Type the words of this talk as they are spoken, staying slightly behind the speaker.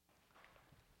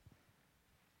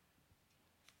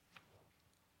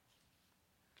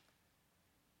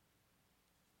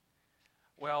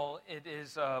Well, it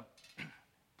is a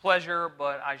pleasure,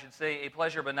 but I should say a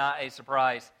pleasure but not a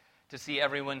surprise to see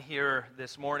everyone here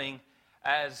this morning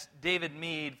as David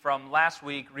Meade from last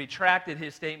week retracted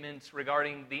his statements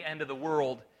regarding the end of the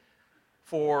world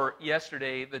for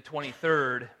yesterday, the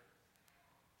 23rd.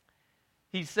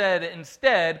 He said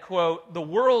instead, quote, "The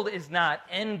world is not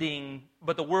ending,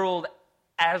 but the world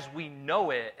as we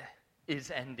know it is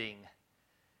ending."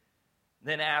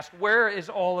 Then asked, where is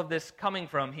all of this coming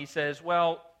from? He says,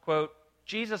 well, quote,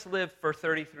 Jesus lived for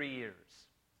 33 years,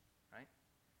 right?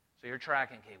 So you're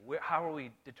tracking, okay, how are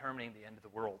we determining the end of the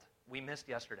world? We missed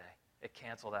yesterday. It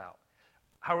canceled out.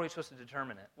 How are we supposed to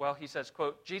determine it? Well, he says,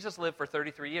 quote, Jesus lived for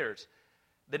 33 years.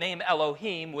 The name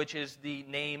Elohim, which is the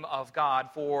name of God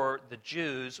for the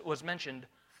Jews, was mentioned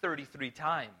 33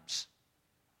 times.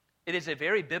 It is a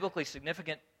very biblically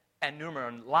significant and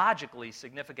numerologically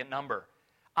significant number.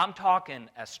 I'm talking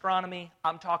astronomy,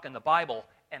 I'm talking the Bible,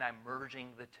 and I'm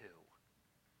merging the two.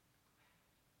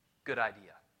 Good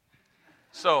idea.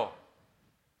 So,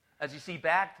 as you see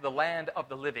back to the land of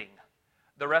the living,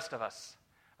 the rest of us,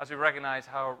 as we recognize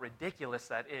how ridiculous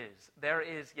that is, there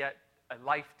is yet a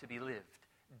life to be lived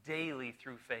daily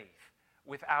through faith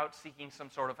without seeking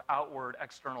some sort of outward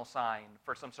external sign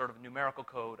for some sort of numerical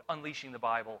code, unleashing the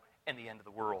Bible and the end of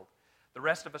the world. The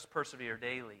rest of us persevere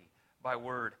daily by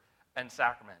word and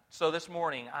sacrament. So this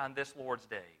morning, on this Lord's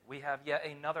Day, we have yet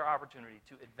another opportunity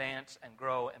to advance and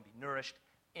grow and be nourished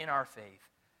in our faith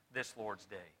this Lord's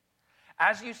Day.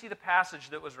 As you see the passage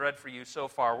that was read for you so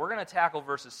far, we're going to tackle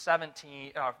verses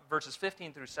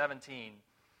 15 through 17.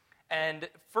 And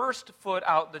first foot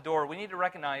out the door, we need to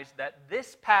recognize that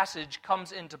this passage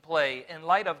comes into play in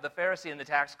light of the Pharisee and the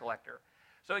tax collector.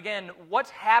 So again, what's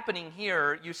happening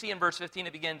here, you see in verse 15,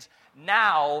 it begins,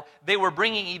 now they were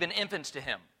bringing even infants to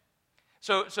him.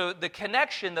 So the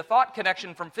connection, the thought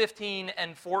connection from 15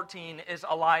 and 14 is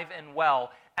alive and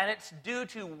well. And it's due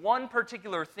to one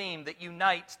particular theme that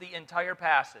unites the entire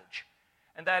passage.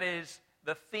 And that is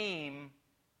the theme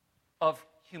of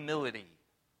humility.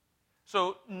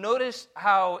 So notice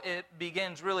how it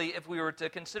begins really if we were to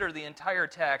consider the entire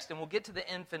text. And we'll get to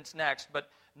the infants next.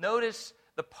 But notice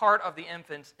the part of the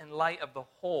infants in light of the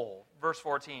whole. Verse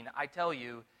 14, I tell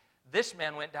you, this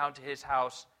man went down to his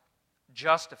house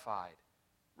justified,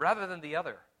 rather than the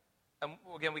other. And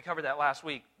again, we covered that last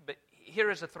week, but here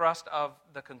is a thrust of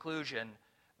the conclusion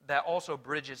that also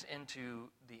bridges into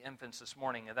the infants this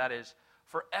morning, and that is,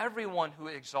 for everyone who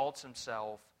exalts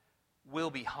himself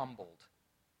will be humbled,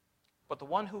 but the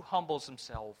one who humbles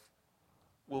himself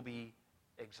will be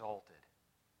exalted.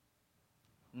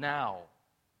 Now,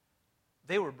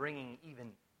 they were bringing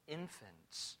even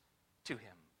infants to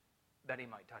him that he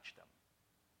might touch them.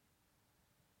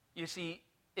 You see,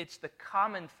 it's the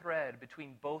common thread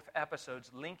between both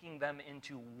episodes, linking them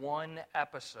into one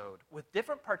episode with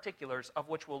different particulars of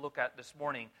which we'll look at this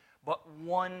morning, but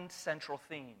one central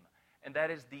theme, and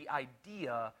that is the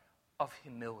idea of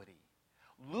humility.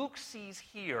 Luke sees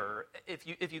here,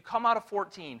 if you come out of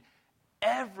 14,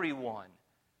 everyone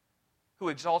who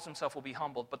exalts himself will be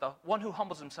humbled, but the one who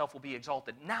humbles himself will be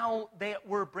exalted. Now they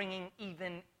were bringing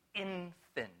even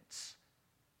infants.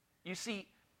 You see,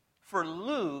 for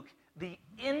Luke, the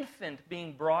infant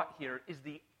being brought here is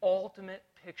the ultimate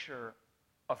picture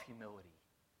of humility.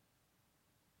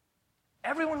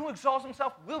 Everyone who exalts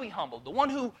himself will be humbled. The one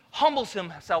who humbles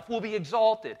himself will be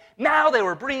exalted. Now they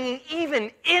were bringing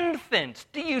even infants.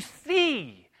 Do you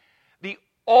see the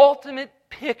ultimate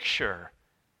picture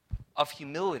of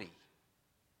humility?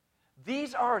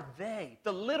 These are they,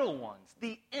 the little ones,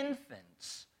 the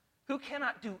infants, who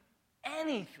cannot do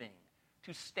anything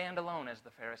to stand alone as the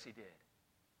Pharisee did.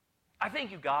 I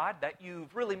thank you, God, that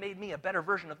you've really made me a better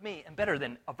version of me and better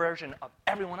than a version of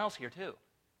everyone else here, too.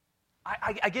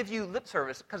 I give you lip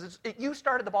service because you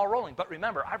started the ball rolling, but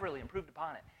remember, I've really improved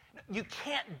upon it. You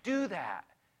can't do that.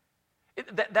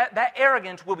 That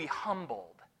arrogance will be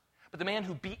humbled. But the man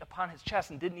who beat upon his chest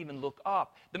and didn't even look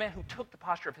up, the man who took the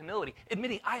posture of humility,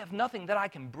 admitting, I have nothing that I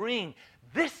can bring,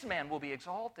 this man will be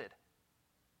exalted.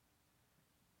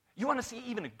 You want to see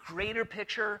even a greater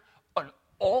picture, an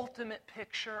ultimate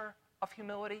picture of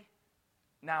humility?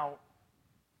 Now,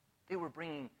 they were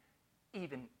bringing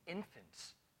even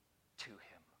infants to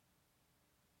him.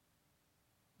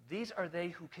 These are they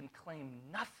who can claim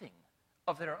nothing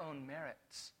of their own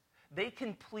merits. They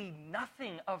can plead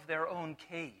nothing of their own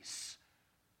case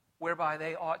whereby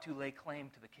they ought to lay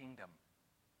claim to the kingdom.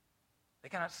 They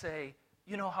cannot say,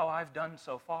 you know how I've done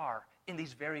so far in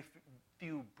these very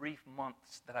few brief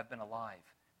months that I've been alive.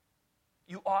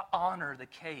 You ought honor the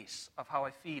case of how I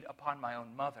feed upon my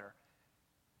own mother.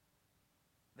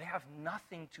 They have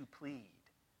nothing to plead.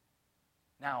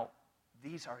 Now,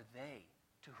 these are they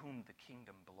to whom the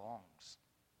kingdom belongs.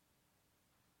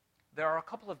 There are a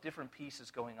couple of different pieces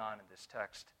going on in this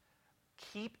text.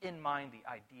 Keep in mind the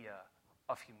idea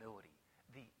of humility,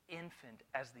 the infant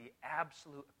as the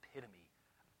absolute epitome,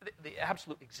 the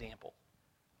absolute example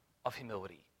of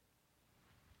humility.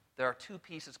 There are two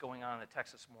pieces going on in the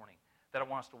text this morning that I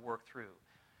want us to work through.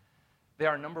 They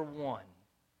are, number one,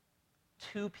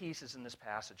 two pieces in this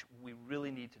passage we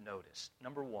really need to notice.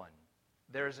 Number one,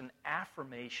 there is an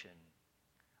affirmation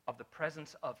of the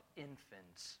presence of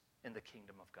infants in the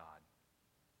kingdom of God.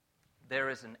 There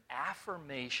is an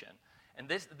affirmation, and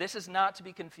this is not to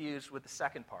be confused with the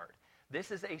second part.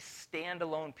 This is a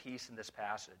standalone piece in this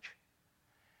passage.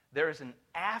 There is an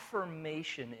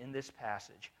affirmation in this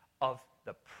passage of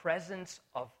the presence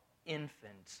of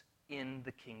infants in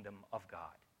the kingdom of God.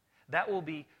 That will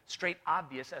be straight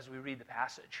obvious as we read the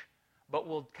passage, but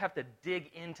we'll have to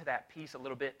dig into that piece a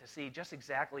little bit to see just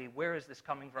exactly where is this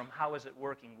coming from, how is it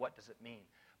working, what does it mean.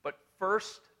 But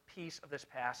first piece of this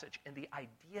passage, and the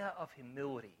idea of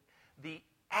humility, the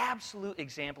absolute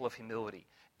example of humility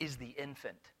is the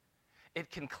infant.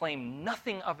 It can claim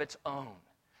nothing of its own,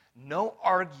 no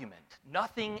argument,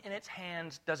 nothing in its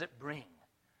hands does it bring.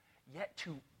 Yet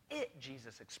to it,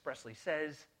 Jesus expressly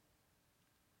says,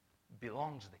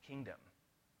 belongs the kingdom.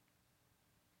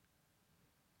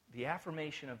 The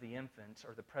affirmation of the infants,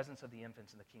 or the presence of the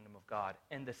infants in the kingdom of God.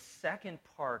 And the second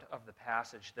part of the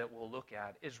passage that we'll look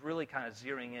at is really kind of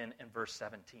zeroing in verse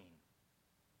 17.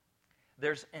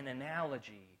 There's an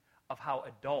analogy of how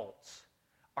adults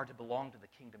are to belong to the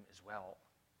kingdom as well.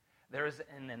 There is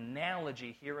an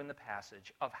analogy here in the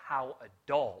passage of how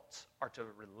adults are to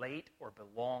relate or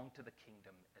belong to the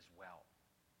kingdom as well.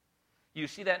 You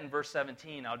see that in verse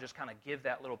 17. I'll just kind of give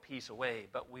that little piece away,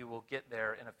 but we will get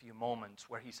there in a few moments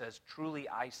where he says, truly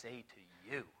I say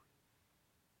to you.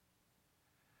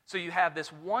 So you have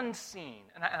this one scene,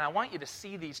 and I want you to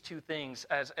see these two things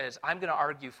as I'm going to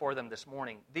argue for them this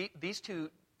morning. These two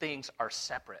things are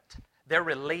separate. They're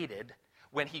related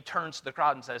when he turns to the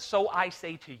crowd and says, so I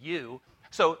say to you.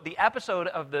 So the episode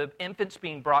of the infants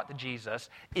being brought to Jesus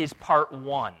is part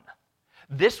one.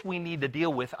 This we need to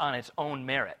deal with on its own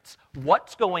merits.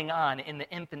 What's going on in the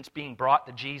infants being brought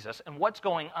to Jesus, and what's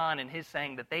going on in his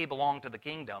saying that they belong to the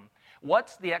kingdom?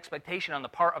 What's the expectation on the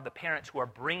part of the parents who are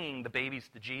bringing the babies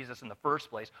to Jesus in the first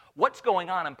place? What's going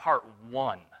on in part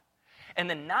one? And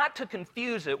then not to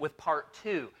confuse it with part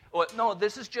two. Well, no,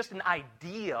 this is just an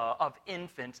idea of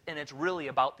infants, and it's really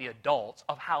about the adults,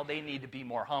 of how they need to be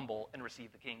more humble and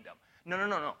receive the kingdom.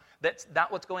 No. That's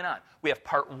not what's going on. We have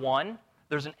part one.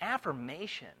 There's an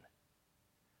affirmation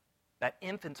that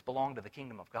infants belong to the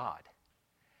kingdom of God.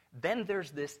 Then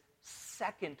there's this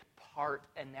second part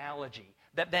analogy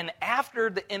that then after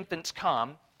the infants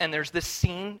come, and there's this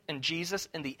scene in Jesus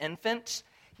and the infants,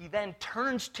 he then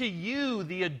turns to you,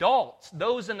 the adults,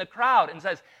 those in the crowd, and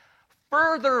says,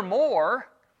 furthermore,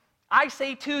 I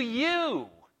say to you.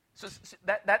 So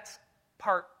that's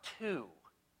part two,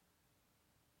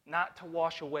 not to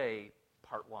wash away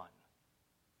part one.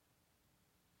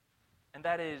 And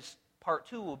that is, part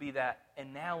two will be that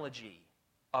analogy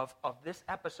of this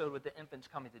episode with the infants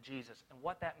coming to Jesus and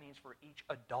what that means for each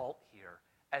adult here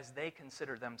as they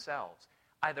consider themselves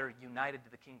either united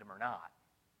to the kingdom or not.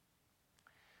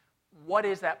 What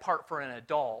is that part for an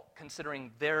adult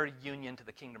considering their union to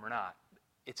the kingdom or not?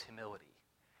 It's humility.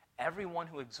 Everyone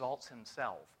who exalts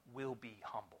himself will be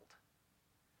humbled.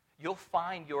 You'll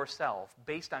find yourself,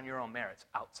 based on your own merits,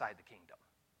 outside the kingdom.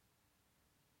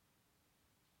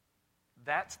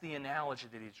 That's the analogy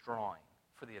that he's drawing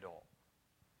for the adult.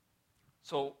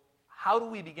 So how do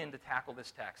we begin to tackle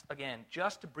this text? Again,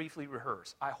 just to briefly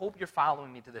rehearse, I hope you're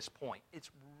following me to this point. It's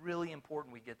really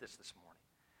important we get this morning.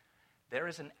 There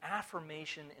is an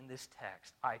affirmation in this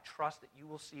text, I trust that you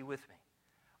will see with me,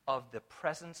 of the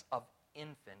presence of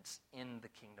infants in the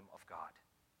kingdom of God.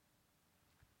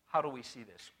 How do we see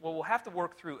this? Well, we'll have to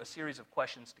work through a series of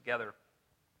questions together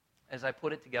as I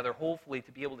put it together, hopefully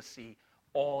to be able to see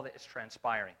all that is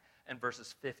transpiring in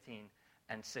verses 15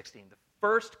 and 16. The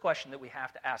first question that we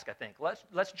have to ask, I think,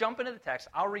 let's jump into the text.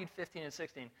 I'll read 15 and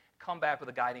 16, come back with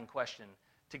a guiding question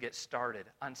to get started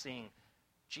on seeing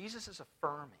Jesus is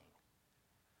affirming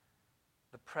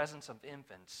the presence of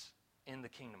infants in the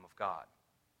kingdom of God.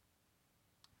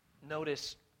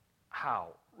 Notice how.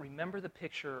 Remember the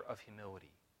picture of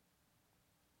humility.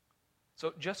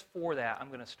 So just for that, I'm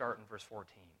going to start in verse 14.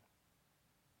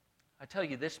 I tell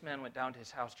you, this man went down to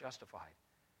his house justified,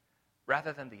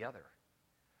 rather than the other.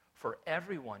 For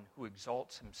everyone who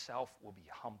exalts himself will be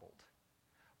humbled,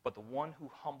 but the one who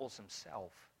humbles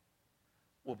himself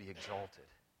will be exalted.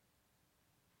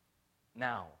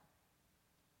 Now,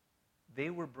 they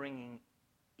were bringing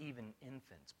even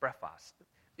infants, brephos,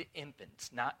 the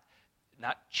infants, not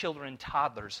children,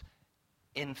 toddlers,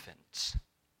 infants,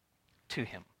 to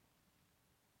him,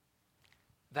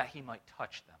 that he might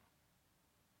touch them.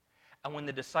 And when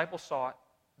the disciples saw it,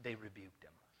 they rebuked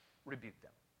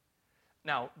them.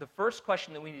 Now, the first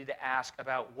question that we need to ask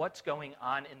about what's going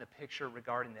on in the picture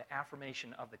regarding the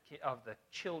affirmation of the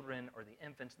children or the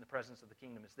infants in the presence of the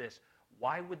kingdom is this: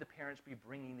 why would the parents be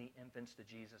bringing the infants to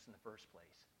Jesus in the first place?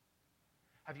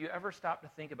 Have you ever stopped to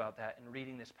think about that in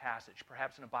reading this passage,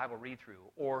 perhaps in a Bible read-through,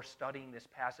 or studying this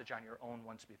passage on your own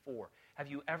once before? Have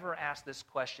you ever asked this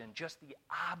question, just the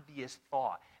obvious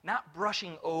thought, not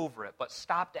brushing over it, but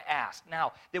stop to ask?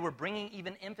 Now, they were bringing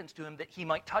even infants to him that he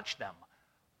might touch them.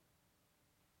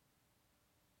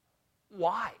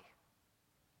 Why?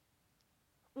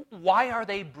 Why are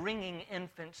they bringing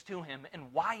infants to him,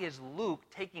 and why is Luke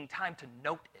taking time to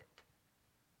note it?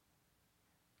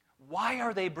 Why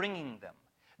are they bringing them?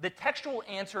 The textual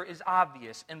answer is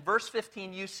obvious. In verse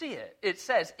 15, you see it. It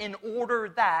says, in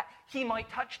order that he might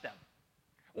touch them.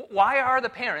 Why are the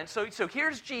parents? So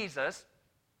here's Jesus.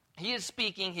 He is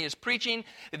speaking. He is preaching.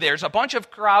 There's a bunch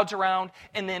of crowds around.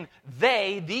 And then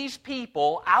these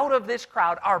people, out of this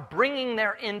crowd, are bringing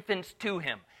their infants to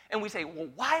him. And we say, well,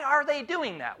 why are they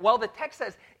doing that? Well, the text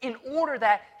says, in order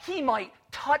that he might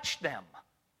touch them.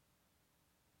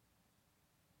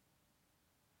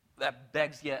 That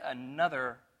begs yet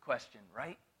another question,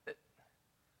 right?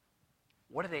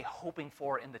 What are they hoping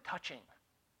for in the touching?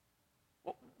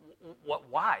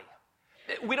 Why?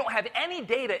 We don't have any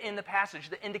data in the passage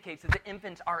that indicates that the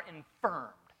infants are infirmed,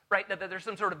 right? That there's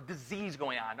some sort of disease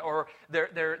going on, or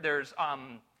there's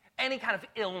any kind of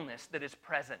illness that is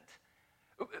present.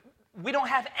 We don't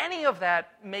have any of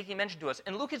that making mention to us.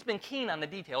 And Luke has been keen on the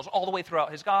details all the way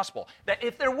throughout his gospel. That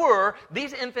if there were,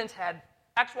 these infants had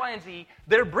X, Y, and Z,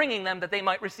 they're bringing them that they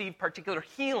might receive particular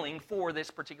healing for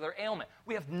this particular ailment.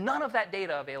 We have none of that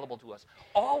data available to us.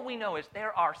 All we know is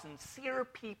there are sincere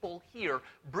people here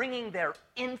bringing their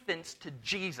infants to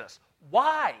Jesus.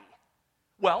 Why?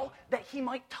 Well, that he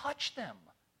might touch them.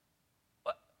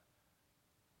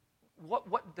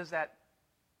 What does that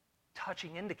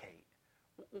touching indicate?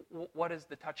 What is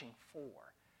the touching for?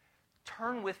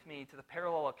 Turn with me to the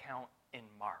parallel account in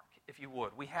Mark, if you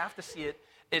would. We have to see it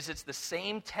as it's the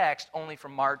same text, only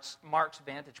from Mark's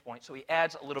vantage point, so he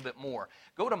adds a little bit more.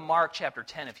 Go to Mark chapter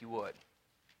 10, if you would.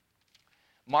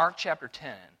 Mark chapter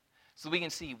 10, so we can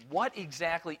see what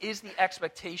exactly is the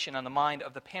expectation on the mind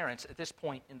of the parents at this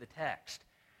point in the text.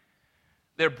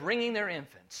 They're bringing their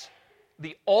infants,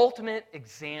 the ultimate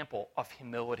example of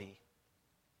humility.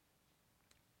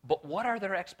 But what are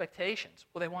their expectations?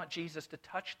 Well, they want Jesus to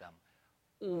touch them.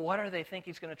 What do they think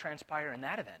is going to transpire in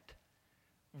that event?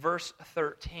 Verse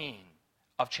 13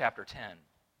 of chapter 10.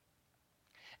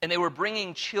 And they were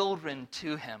bringing children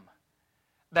to him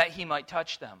that he might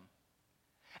touch them.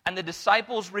 And the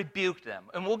disciples rebuked them.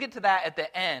 And we'll get to that at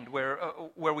the end where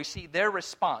we see their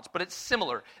response. But it's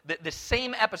similar. The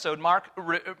same episode Mark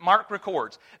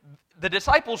records. The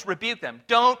disciples rebuked them.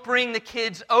 Don't bring the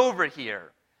kids over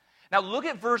here. Now look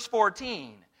at verse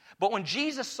 14. But when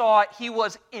Jesus saw it, he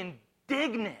was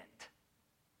indignant.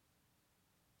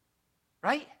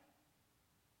 Right?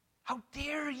 How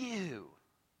dare you?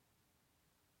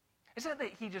 It's not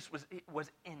that he just was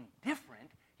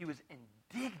indifferent. He was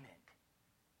indignant.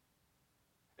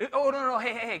 Oh, no,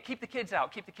 hey, keep the kids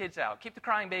out, keep the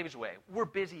crying babies away. We're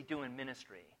busy doing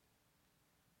ministry.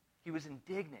 He was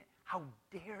indignant. How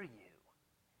dare you?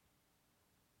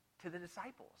 To the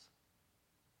disciples.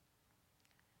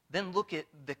 Then look at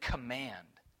the command.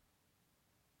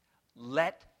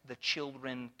 Let the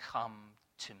children come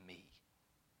to me.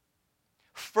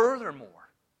 Furthermore,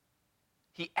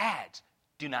 he adds,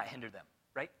 do not hinder them.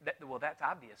 Right? Well, that's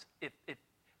obvious. If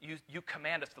you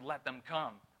command us to let them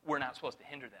come, we're not supposed to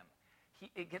hinder them.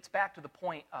 It gets back to the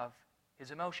point of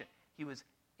his emotion. He was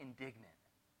indignant.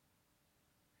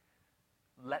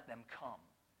 Let them come.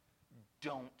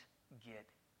 Don't get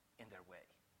in their way.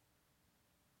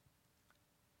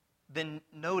 Then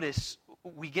notice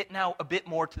we get now a bit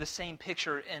more to the same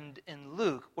picture in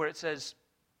Luke, where it says,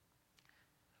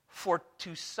 For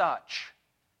to such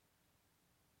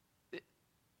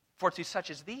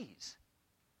as these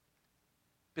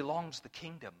belongs the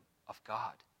kingdom of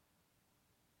God.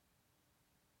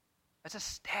 That's a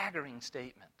staggering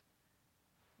statement.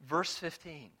 Verse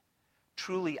 15,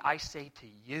 truly I say to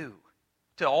you,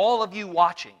 to all of you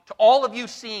watching, to all of you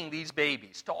seeing these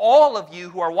babies, to all of you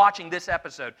who are watching this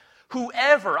episode,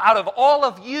 whoever out of all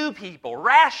of you people,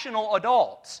 rational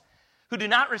adults, who do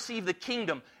not receive the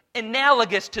kingdom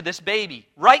analogous to this baby,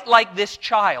 right like this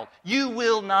child, you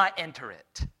will not enter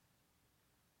it.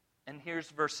 And here's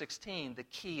verse 16, the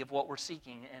key of what we're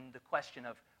seeking and the question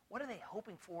of, what are they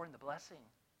hoping for in the blessing?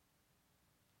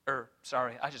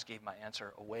 Sorry, I just gave my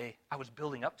answer away. I was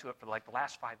building up to it for like the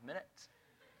last 5 minutes.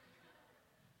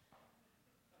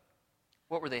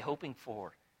 What were they hoping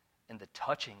for? And the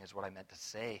touching is what I meant to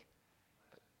say.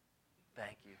 But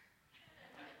thank you.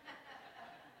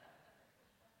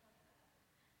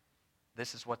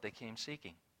 This is what they came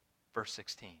seeking. Verse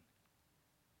 16.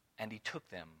 And he took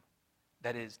them,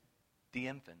 that is, the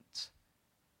infants,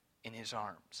 in his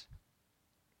arms,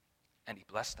 and he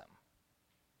blessed them,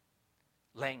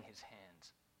 laying his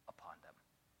hands upon them.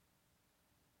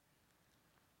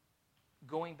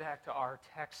 Going back to our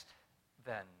text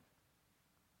then,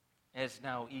 as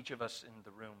now each of us in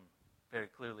the room very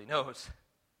clearly knows,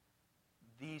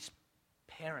 these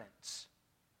parents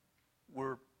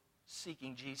were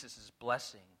seeking Jesus'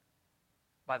 blessing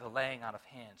by the laying on of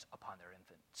hands upon their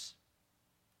infants.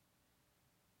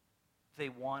 They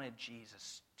wanted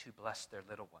Jesus to bless their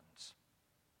little ones.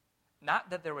 Not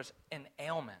that there was an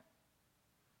ailment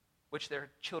which their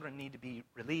children need to be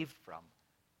relieved from,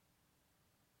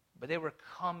 but they were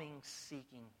coming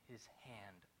seeking his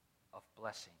hand of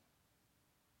blessing.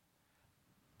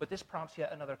 But this prompts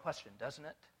yet another question, doesn't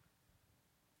it?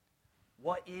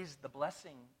 What is the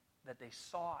blessing that they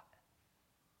sought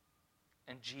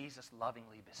and Jesus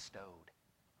lovingly bestowed?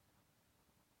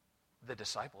 The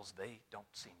disciples, they don't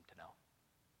seem to know.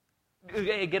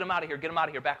 Hey, get them out of here,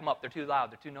 back them up. They're too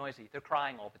loud, they're too noisy, they're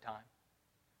crying all the time.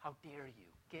 How dare you?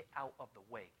 Get out of the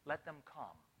way. Let them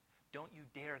come. Don't you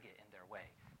dare get in their way.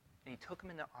 And he took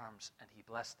them in their arms and he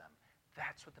blessed them.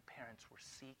 That's what the parents were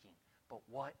seeking. But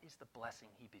what is the blessing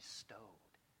he bestowed?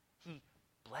 He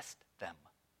blessed them.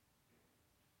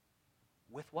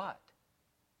 With what?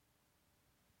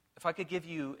 If I could give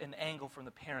you an angle from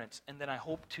the parents, and then I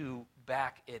hope to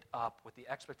back it up with the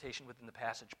expectation within the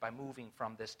passage by moving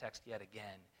from this text yet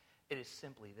again, it is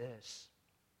simply this.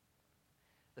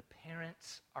 The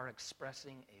parents are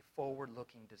expressing a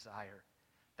forward-looking desire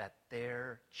that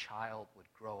their child would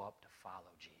grow up to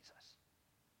follow Jesus.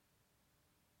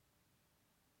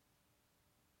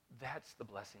 That's the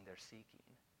blessing they're seeking.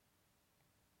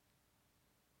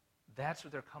 That's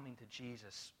what they're coming to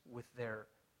Jesus with their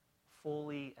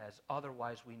fully, as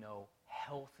otherwise we know,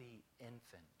 healthy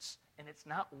infants. And it's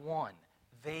not one.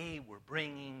 They were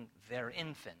bringing their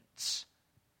infants.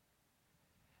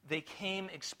 They came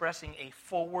expressing a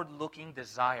forward-looking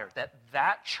desire that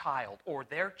that child or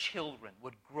their children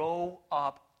would grow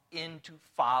up into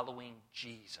following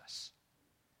Jesus.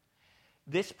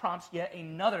 This prompts yet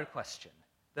another question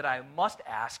that I must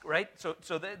ask, right?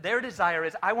 So their desire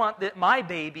is, I want my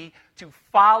baby to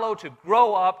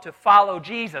grow up to follow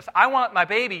Jesus. I want my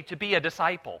baby to be a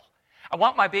disciple. I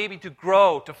want my baby to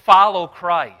grow, to follow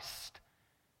Christ.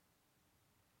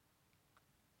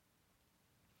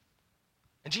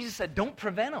 And Jesus said, don't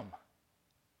prevent them.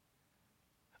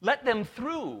 Let them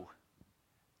through.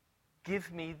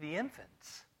 Give me the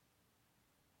infants.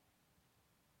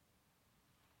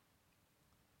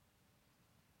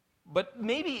 But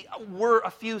maybe we're a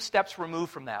few steps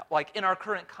removed from that. Like in our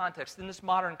current context, in this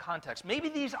modern context, maybe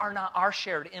these are not our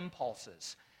shared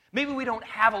impulses. Maybe we don't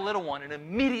have a little one and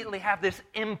immediately have this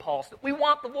impulse that we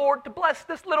want the Lord to bless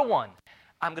this little one.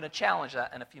 I'm going to challenge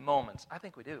that in a few moments. I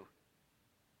think we do.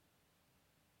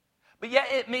 But yet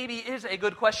it maybe is a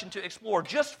good question to explore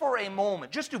just for a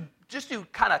moment, just to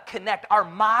kind of connect our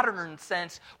modern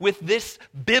sense with this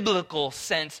biblical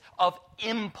sense of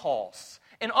impulse.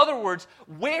 In other words,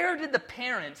 where did the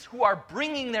parents who are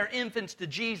bringing their infants to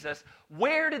Jesus,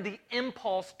 where did the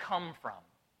impulse come from?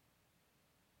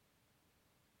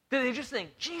 Did they just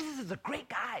think, Jesus is a great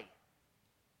guy?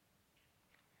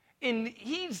 And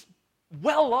he's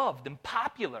well-loved and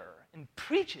popular and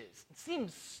preaches and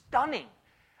seems stunning.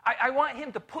 I want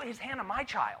him to put his hand on my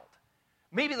child.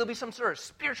 Maybe there'll be some sort of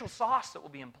spiritual sauce that will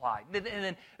be implied. And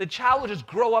then the child will just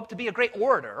grow up to be a great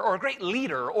orator or a great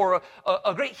leader or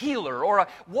a great healer. Or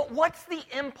what's the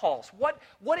impulse?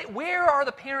 Where are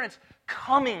the parents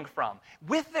coming from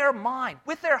with their mind,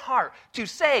 with their heart to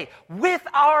say, with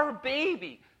our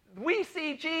baby, we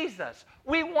see Jesus.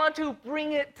 We want to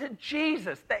bring it to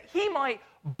Jesus that he might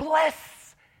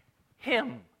bless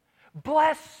him,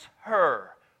 bless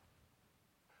her.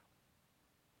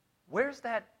 Where's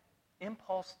that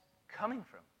impulse coming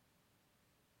from?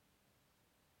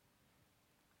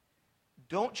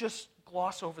 Don't just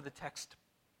gloss over the text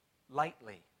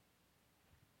lightly.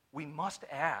 We must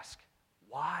ask,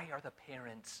 why are the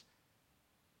parents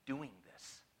doing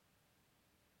this?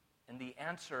 And the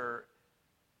answer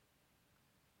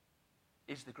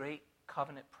is the great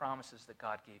covenant promises that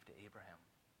God gave to Abraham.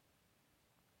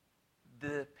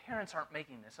 The parents aren't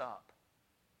making this up.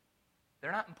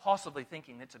 They're not impulsively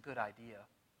thinking it's a good idea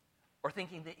or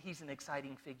thinking that he's an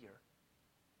exciting figure.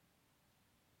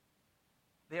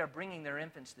 They are bringing their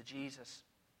infants to Jesus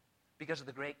because of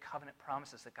the great covenant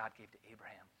promises that God gave to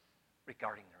Abraham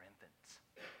regarding their infants.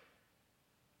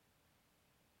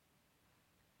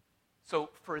 So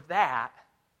for that,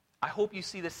 I hope you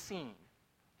see the scene.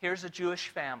 Here's a Jewish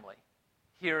family.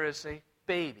 Here is a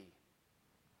baby.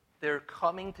 They're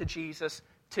coming to Jesus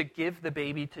to give the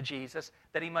baby to Jesus,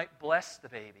 that he might bless the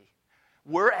baby.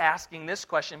 We're asking this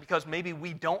question because maybe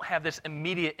we don't have this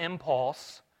immediate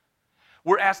impulse.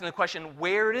 We're asking the question,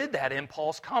 where did that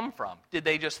impulse come from? Did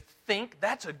they just think,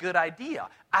 that's a good idea,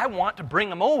 I want to bring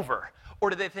him over? Or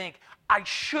did they think, I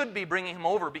should be bringing him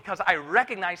over because I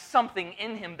recognize something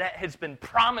in him that has been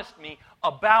promised me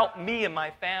about me and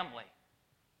my family?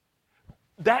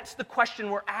 That's the question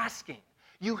we're asking.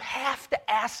 You have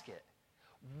to ask it.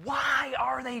 Why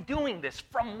are they doing this?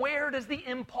 From where does the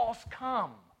impulse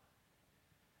come?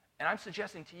 And I'm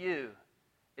suggesting to you,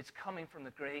 it's coming from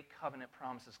the great covenant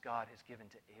promises God has given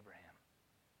to Abraham,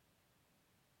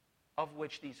 of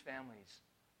which these families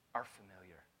are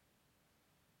familiar.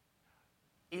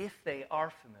 If they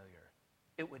are familiar,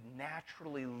 it would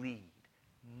naturally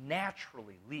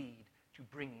lead to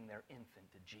bringing their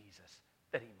infant to Jesus,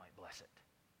 that he might bless it.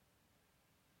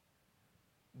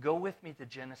 Go with me to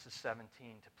Genesis 17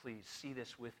 to please see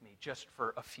this with me just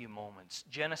for a few moments.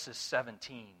 Genesis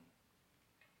 17.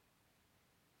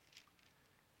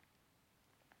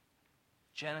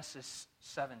 Genesis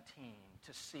 17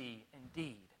 to see,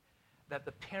 indeed, that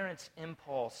the parent's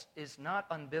impulse is not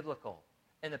unbiblical,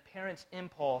 and the parent's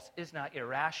impulse is not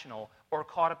irrational or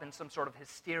caught up in some sort of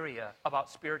hysteria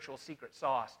about spiritual secret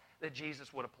sauce that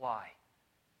Jesus would apply.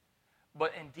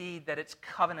 But indeed, that it's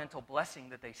covenantal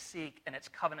blessing that they seek, and it's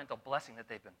covenantal blessing that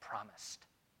they've been promised.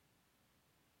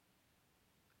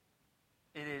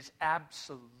 It is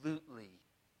absolutely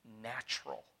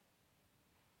natural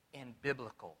and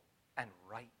biblical and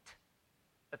right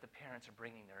that the parents are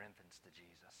bringing their infants to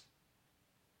Jesus.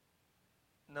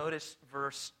 Notice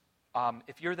verse,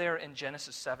 if you're there in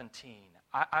Genesis 17,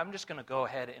 I'm just going to go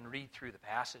ahead and read through the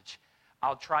passage.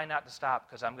 I'll try not to stop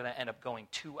because I'm going to end up going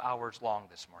 2 hours long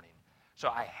this morning. So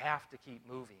I have to keep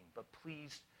moving, but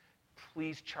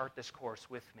please chart this course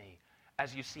with me.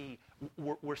 As you see,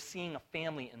 we're seeing a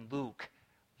family in Luke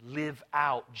live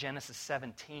out Genesis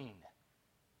 17.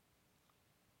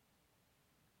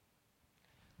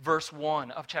 Verse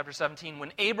 1 of chapter 17,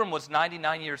 when Abram was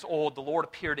 99 years old, the Lord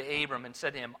appeared to Abram and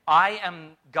said to him, I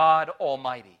am God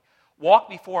Almighty. Walk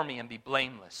before me and be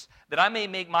blameless, that I may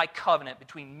make my covenant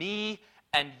between me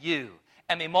and you,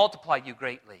 and may multiply you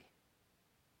greatly.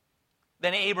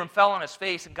 Then Abram fell on his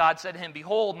face, and God said to him,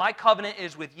 Behold, my covenant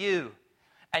is with you,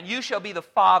 and you shall be the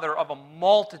father of a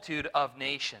multitude of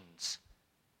nations.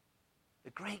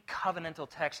 The great covenantal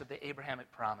text of the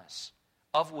Abrahamic promise,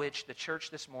 of which the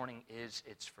church this morning is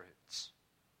its fruits.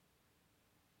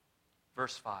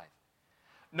 Verse 5.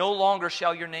 No longer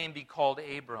shall your name be called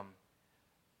Abram,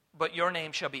 but your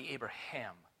name shall be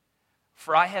Abraham,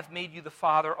 for I have made you the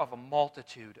father of a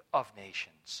multitude of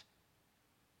nations.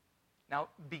 Now,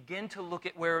 begin to look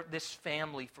at where this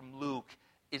family from Luke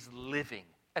is living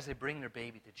as they bring their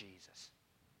baby to Jesus.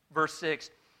 Verse 6,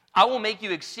 I will make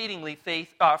you exceedingly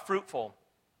fruitful,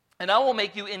 and I will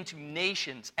make you into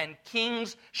nations, and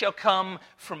kings shall come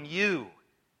from you.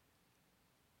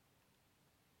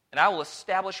 And I will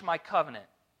establish my covenant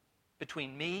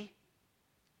between me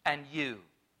and you.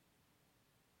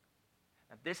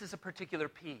 Now, this is a particular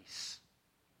piece.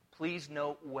 Please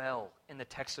note well in the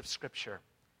text of Scripture.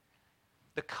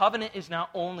 The covenant is not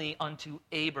only unto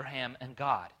Abraham and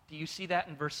God. Do you see that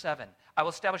in verse 7? I will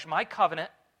establish my covenant,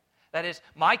 that is,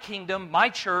 my kingdom, my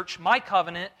church, my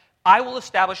covenant, I will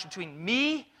establish between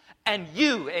me and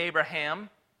you, Abraham,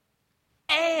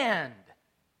 and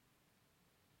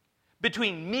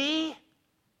between me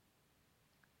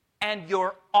and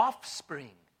your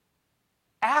offspring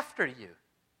after you.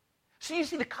 So you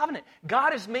see the covenant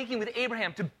God is making with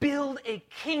Abraham to build a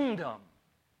kingdom.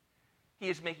 He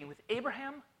is making with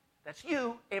Abraham, that's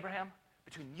you, Abraham,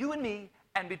 between you and me,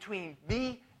 and between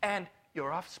me and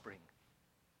your offspring.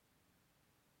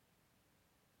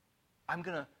 I'm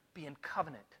going to be in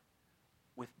covenant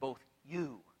with both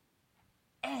you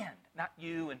and, not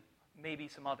you and maybe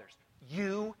some others,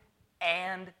 you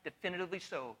and, definitively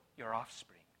so, your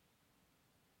offspring.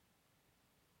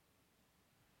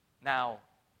 Now,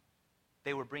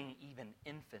 they were bringing even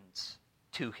infants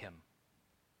to him,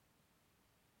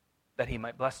 that he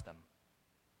might bless them.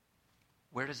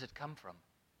 Where does it come from?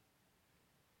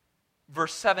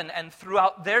 Verse 7, and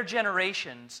throughout their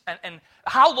generations, and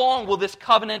how long will this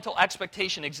covenantal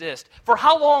expectation exist? For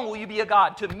how long will you be a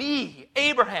God? To me,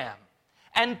 Abraham,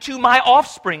 and to my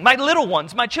offspring, my little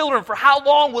ones, my children. For how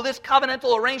long will this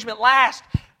covenantal arrangement last?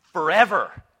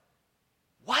 Forever.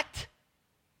 What?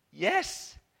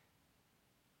 Yes.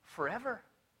 Forever.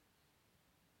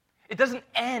 It doesn't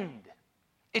end.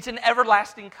 It's an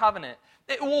everlasting covenant.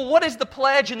 Well, what is the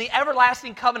pledge in the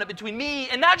everlasting covenant between me,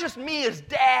 and not just me as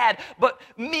dad, but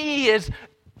me as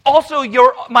also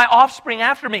my offspring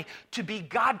after me, to be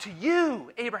God to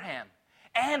you, Abraham,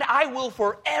 and I will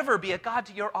forever be a God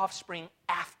to your offspring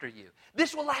after you.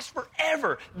 This will last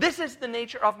forever. This is the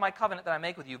nature of my covenant that I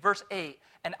make with you. Verse 8,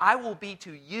 and I will be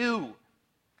to you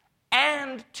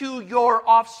and to your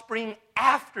offspring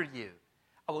after you.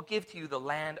 I will give to you the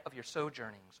land of your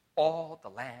sojournings, all the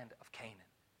land of Canaan.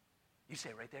 You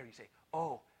say right there, you say,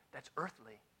 oh, that's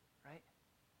earthly, right?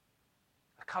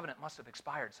 The covenant must have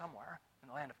expired somewhere in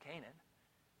the land of Canaan.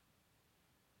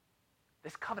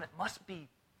 This covenant must be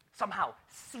somehow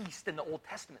ceased in the Old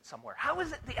Testament somewhere. How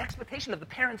is it the expectation of the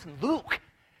parents in Luke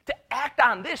to act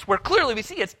on this, where clearly we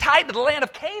see it's tied to the land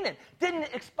of Canaan? Didn't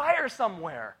it expire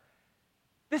somewhere?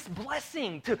 This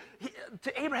blessing to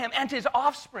Abraham and to his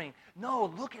offspring.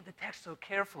 No, look at the text so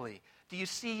carefully. Do you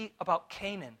see about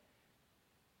Canaan?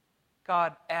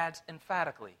 God adds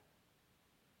emphatically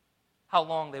how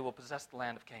long they will possess the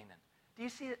land of Canaan. Do you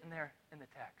see it in there in the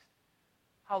text?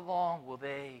 How long will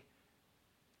they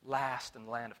last in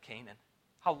the land of Canaan?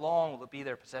 How long will it be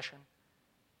their possession?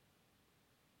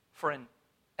 For an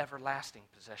everlasting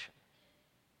possession.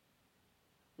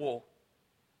 Well,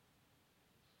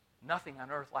 nothing on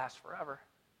earth lasts forever.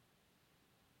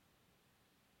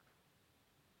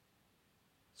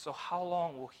 So how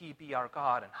long will he be our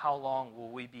God, and how long will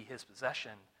we be his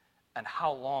possession, and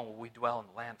how long will we dwell in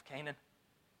the land of Canaan?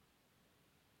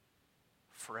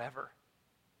 Forever.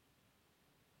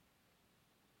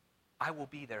 I will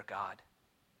be their God.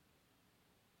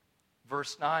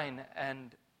 Verse 9,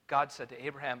 and God said to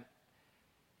Abraham,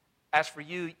 as for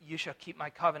you, you shall keep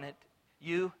my covenant,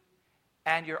 you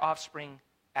and your offspring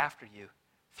after you,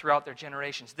 throughout their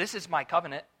generations. This is my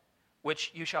covenant,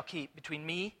 which you shall keep between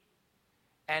me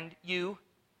and you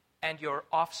and your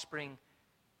offspring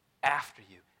after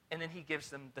you. And then he gives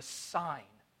them the sign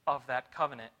of that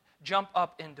covenant. Jump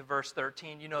up into verse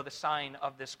 13. You know the sign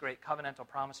of this great covenantal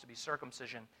promise to be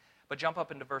circumcision. But jump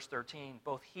up into verse 13.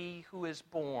 Both he who is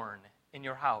born in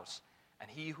your house and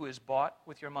he who is bought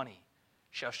with your money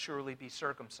shall surely be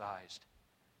circumcised.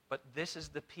 But this is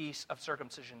the piece of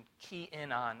circumcision key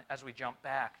in on as we jump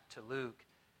back to Luke.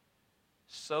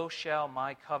 So shall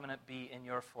my covenant be in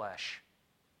your flesh,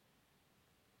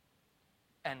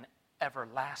 an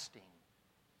everlasting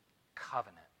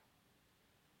covenant.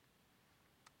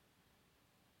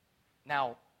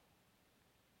 Now,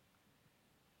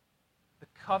 the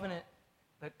covenant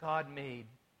that God made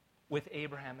with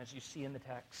Abraham, as you see in the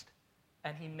text,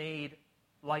 and he made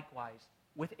likewise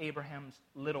with Abraham's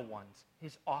little ones,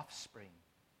 his offspring,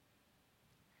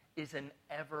 is an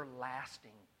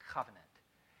everlasting covenant.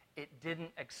 It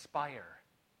didn't expire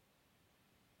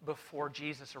before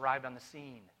Jesus arrived on the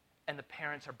scene and the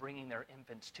parents are bringing their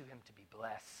infants to him to be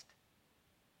blessed.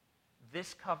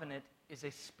 This covenant is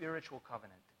a spiritual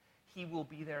covenant. He will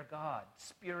be their God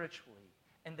spiritually,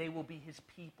 and they will be his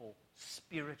people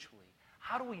spiritually.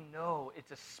 How do we know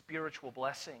it's a spiritual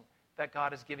blessing that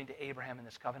God is giving to Abraham in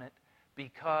this covenant?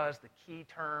 Because the key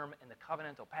term in the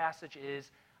covenantal passage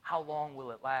is, how long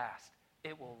will it last?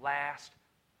 It will last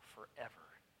forever.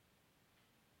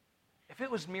 If it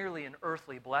was merely an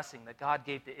earthly blessing that God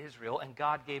gave to Israel, and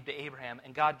God gave to Abraham,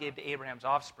 and God gave to Abraham's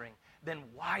offspring, then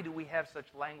why do we have such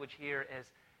language here as,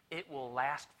 it will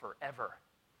last forever?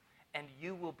 And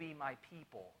you will be my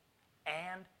people,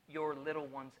 and your little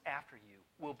ones after you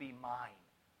will be mine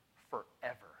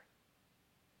forever.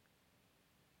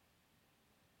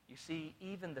 You see,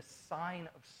 even the sign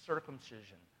of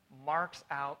circumcision marks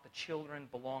out the children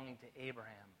belonging to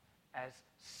Abraham as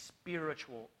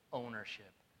spiritual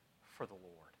ownership for the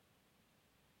Lord.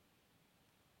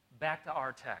 Back to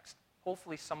our text.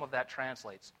 Hopefully some of that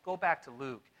translates. Go back to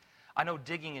Luke. I know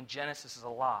digging in Genesis is a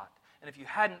lot. And if you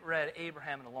hadn't read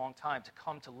Abraham in a long time, to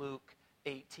come to Luke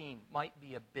 18 might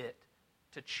be a bit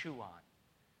to chew on.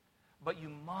 But you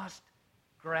must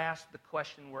grasp the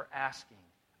question we're asking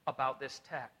about this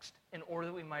text in order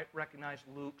that we might recognize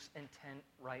Luke's intent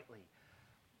rightly.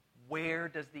 Where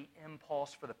does the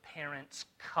impulse for the parents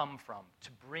come from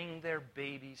to bring their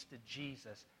babies to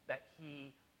Jesus that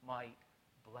he might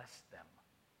bless them?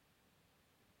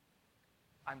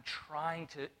 I'm trying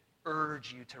to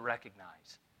urge you to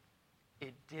recognize.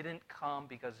 It didn't come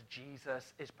because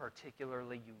Jesus is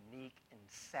particularly unique and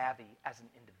savvy as an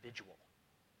individual.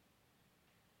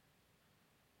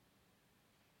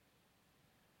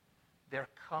 They're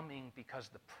coming because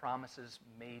the promises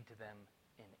made to them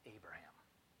in Abraham.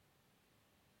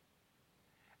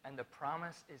 And the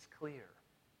promise is clear.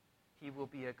 He will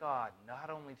be a God not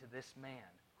only to this man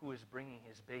who is bringing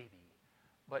his baby,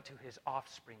 but to his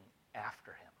offspring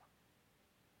after him.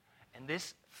 And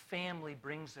this family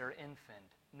brings their infant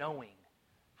knowing,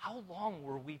 how long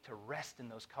were we to rest in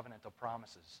those covenantal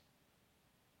promises?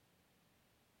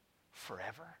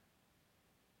 Forever?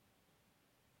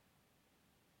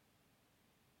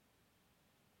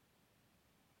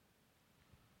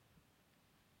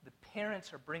 The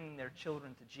parents are bringing their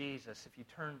children to Jesus, if you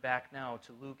turn back now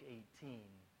to Luke 18,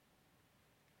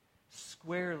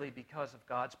 squarely because of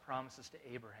God's promises to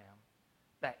Abraham,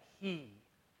 that he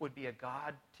would be a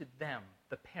God to them,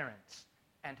 the parents,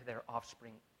 and to their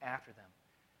offspring after them.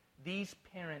 These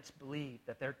parents believed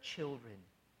that their children,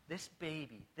 this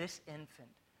baby, this infant,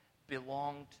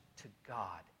 belonged to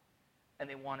God, and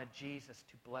they wanted Jesus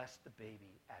to bless the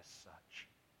baby as such.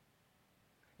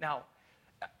 Now,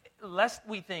 lest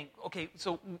we think, okay,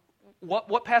 so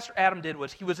what Pastor Adam did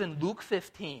was he was in Luke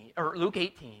 18,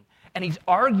 and he's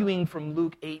arguing from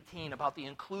Luke 18 about the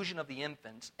inclusion of the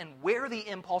infants and where the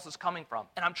impulse is coming from.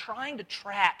 And I'm trying to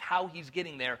track how he's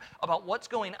getting there about what's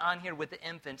going on here with the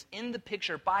infants in the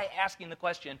picture by asking the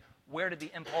question, where did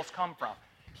the impulse come from?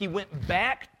 He went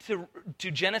back to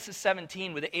Genesis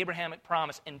 17 with the Abrahamic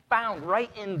promise and found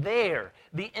right in there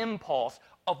the impulse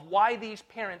of why these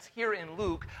parents here in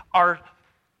Luke are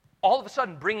all of a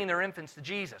sudden bringing their infants to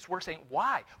Jesus. We're saying,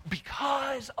 why?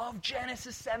 Because of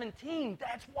Genesis 17.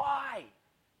 That's why.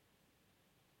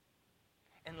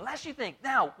 Unless you think,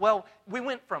 now, well, we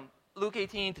went from Luke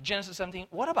 18 to Genesis 17.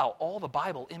 What about all the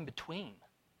Bible in between?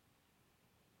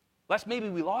 Unless maybe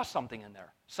we lost something in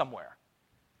there somewhere.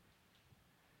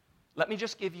 Let me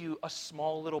just give you a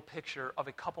small little picture of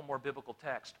a couple more biblical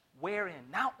texts, wherein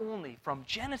not only from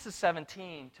Genesis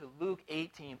 17 to Luke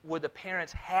 18 where the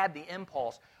parents had the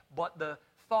impulse, but the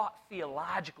thought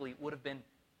theologically would have been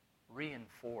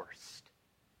reinforced.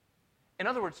 In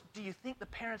other words, do you think the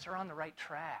parents are on the right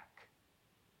track?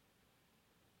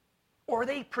 Or are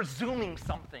they presuming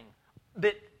something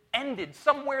that ended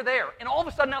somewhere there, and all of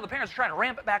a sudden now the parents are trying to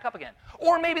ramp it back up again?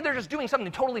 Or maybe they're just doing something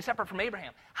totally separate from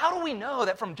Abraham. How do we know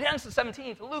that from Genesis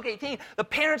 17 to Luke 18, the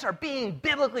parents are being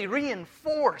biblically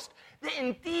reinforced? That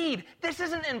indeed, this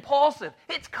isn't impulsive,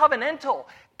 it's covenantal.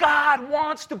 God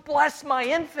wants to bless my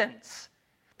infants.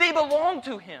 They belong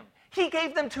to him. He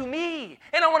gave them to me,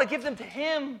 and I want to give them to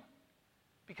him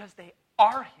because they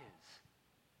are his.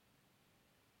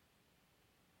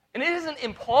 And it isn't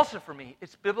impulsive for me,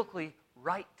 it's biblically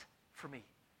right for me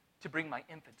to bring my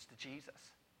infants to Jesus.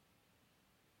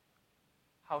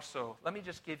 How so? Let me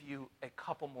just give you a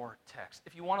couple more texts.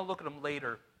 If you want to look at them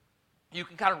later, you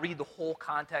can kind of read the whole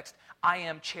context. I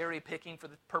am cherry picking for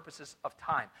the purposes of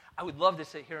time. I would love to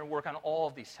sit here and work on all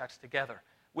of these texts together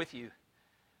with you.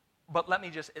 But let me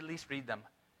just at least read them.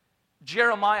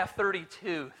 Jeremiah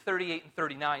 32, 38, and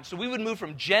 39. So we would move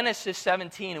from Genesis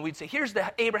 17, and we'd say, here's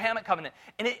the Abrahamic covenant.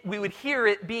 And we would hear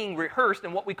it being rehearsed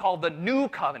in what we call the new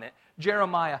covenant.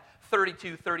 Jeremiah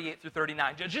 32, 38 through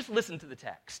 39. Just listen to the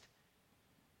text.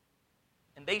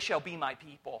 And they shall be my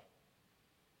people,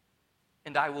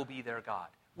 and I will be their God.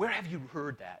 Where have you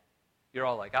heard that? You're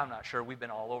all like, I'm not sure. We've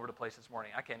been all over the place this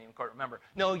morning. I can't even quite remember.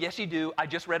 No, yes, you do. I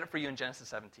just read it for you in Genesis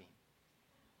 17.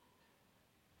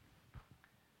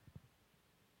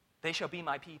 They shall be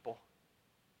my people,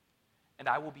 and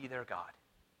I will be their God.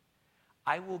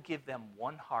 I will give them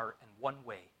one heart and one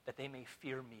way, that they may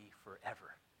fear me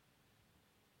forever.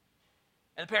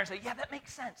 And the parents say, yeah, that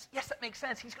makes sense. Yes, that makes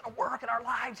sense. He's going to work in our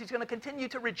lives. He's going to continue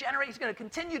to regenerate. He's going to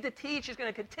continue to teach. He's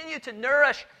going to continue to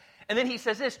nourish. And then he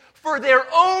says this, for their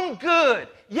own good.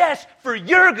 Yes, for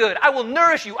your good. I will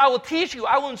nourish you. I will teach you.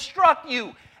 I will instruct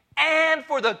you. And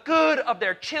for the good of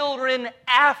their children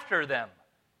after them.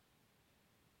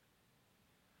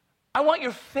 I want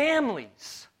your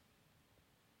families.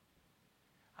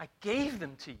 I gave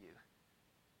them to you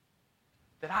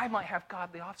that I might have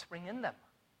godly offspring in them.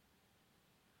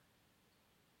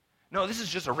 No, this is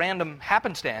just a random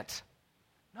happenstance.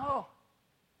 No,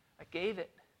 I gave it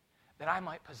that I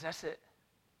might possess it.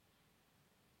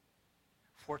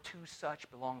 For to such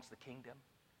belongs the kingdom.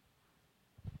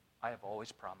 I have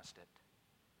always promised it.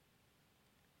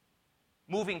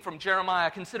 Moving from Jeremiah,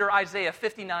 consider Isaiah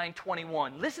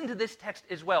 59:21. Listen to this text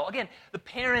as well. Again, the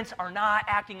parents are not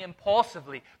acting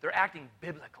impulsively. They're acting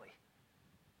biblically.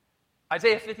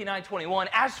 Isaiah 59:21,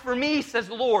 as for me, says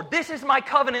the Lord, this is my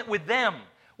covenant with them,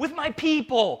 with my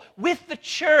people, with the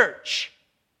church.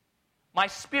 My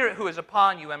spirit who is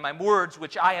upon you and my words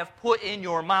which I have put in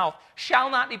your mouth shall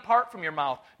not depart from your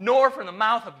mouth, nor from the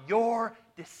mouth of your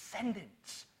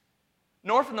descendants.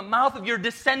 Nor from the mouth of your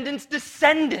descendants'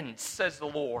 descendants, says the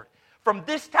Lord. From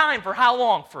this time, for how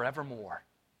long? Forevermore.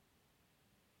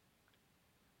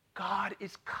 God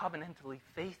is covenantally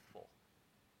faithful.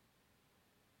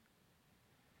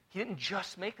 He didn't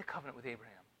just make the covenant with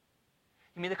Abraham.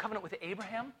 He made the covenant with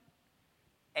Abraham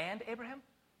and Abraham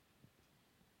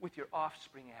with your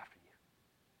offspring after you.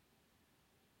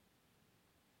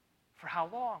 For how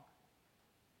long?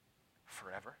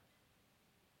 Forever.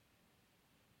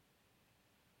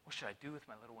 What should I do with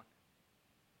my little one?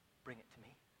 Bring it to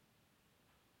me.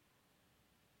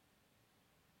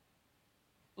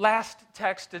 Last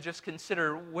text to just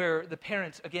consider where the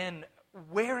parents, again,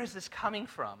 where is this coming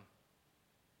from?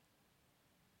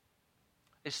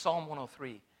 Is Psalm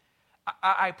 103.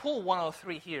 I pull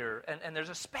 103 here, and there's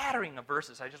a spattering of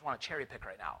verses I just want to cherry pick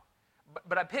right now.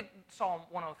 But I picked Psalm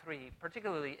 103,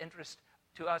 particularly interest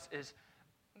to us is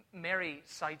Mary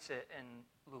cites it in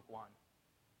Luke 1.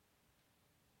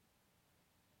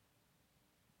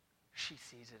 She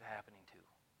sees it happening too.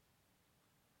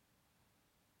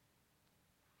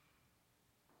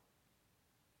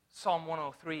 Psalm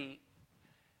 103,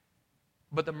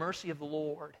 but the mercy of the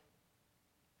Lord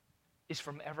is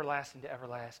from everlasting to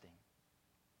everlasting.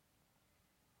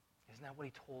 Isn't that what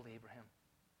he told Abraham?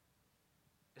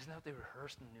 Isn't that what they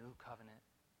rehearsed in the new covenant?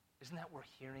 Isn't that what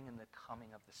we're hearing in the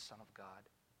coming of the Son of God?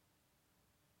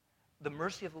 The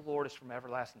mercy of the Lord is from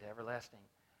everlasting to everlasting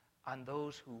on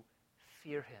those who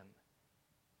fear him,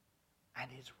 and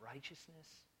his righteousness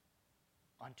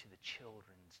unto the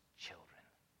children's children.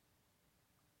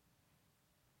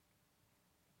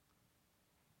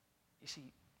 You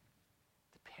see,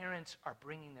 the parents are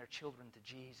bringing their children to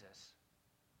Jesus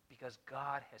because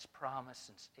God has promised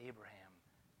since Abraham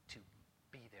to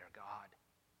be their God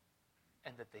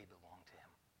and that they belong to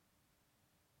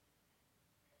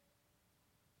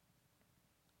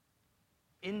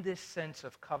him. In this sense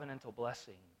of covenantal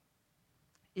blessing,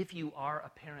 if you are a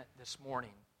parent this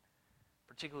morning,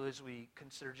 particularly as we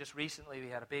consider just recently we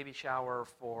had a baby shower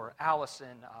for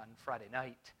Allison on Friday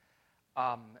night,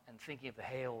 and thinking of the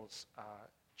Hales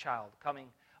child coming,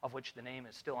 of which the name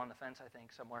is still on the fence, I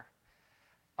think, somewhere,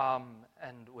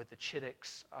 and with the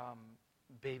Chiddicks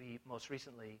baby most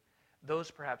recently,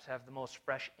 those perhaps have the most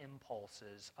fresh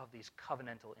impulses of these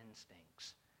covenantal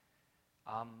instincts.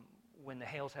 When the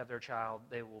Hales have their child,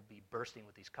 they will be bursting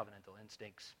with these covenantal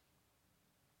instincts.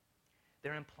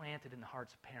 They're implanted in the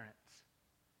hearts of parents.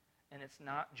 And it's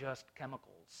not just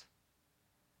chemicals.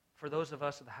 For those of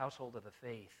us of the household of the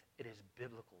faith, it is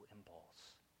biblical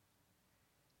impulse.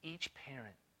 Each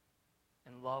parent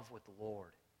in love with the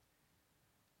Lord,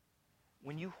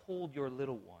 when you hold your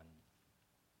little one,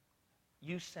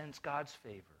 you sense God's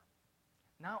favor,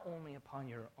 not only upon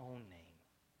your own name,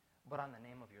 but on the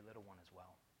name of your little one as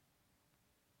well.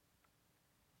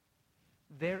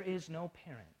 There is no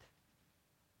parent,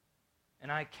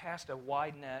 and I cast a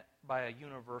wide net by a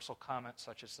universal comment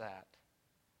such as that,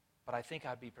 but I think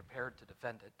I'd be prepared to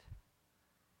defend it.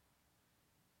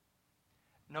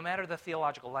 No matter the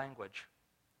theological language,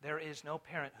 there is no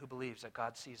parent who believes that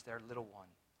God sees their little one,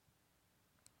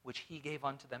 which he gave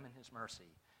unto them in his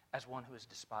mercy, as one who is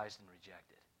despised and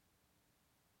rejected.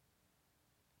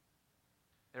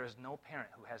 There is no parent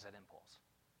who has that impulse.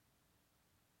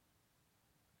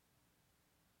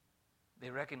 They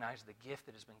recognize the gift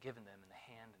that has been given them in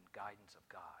the hand and guidance of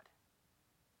God.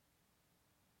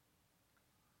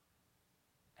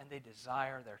 And they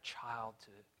desire their child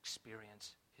to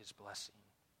experience his blessing.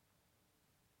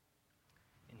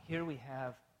 And here we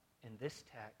have, in this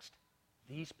text,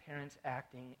 these parents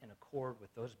acting in accord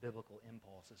with those biblical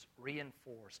impulses,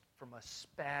 reinforced from a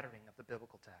spattering of the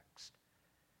biblical text.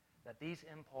 That these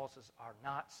impulses are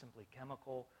not simply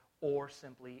chemical or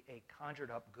simply a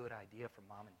conjured up good idea from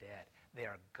mom and dad. They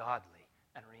are godly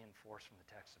and reinforced from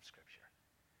the text of Scripture.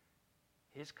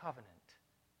 His covenant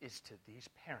is to these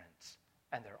parents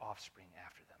and their offspring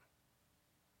after them.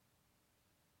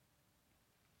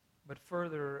 But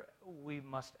further, we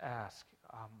must ask,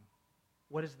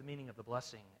 what is the meaning of the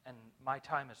blessing? And my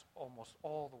time is almost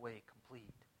all the way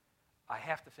complete. I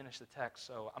have to finish the text,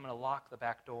 so I'm going to lock the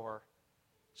back door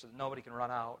so that nobody can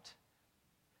run out.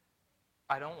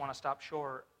 I don't want to stop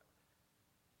short.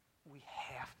 We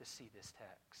have to see this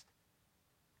text.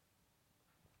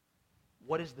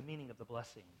 What is the meaning of the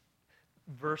blessing?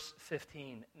 Verse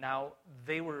 15, now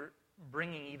they were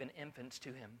bringing even infants to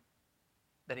him,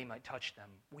 that he might touch them.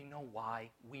 We know why.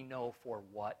 We know for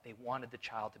what. They wanted the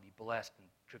child to be blessed and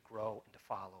to grow and to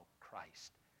follow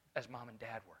Christ, as mom and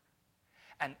dad were.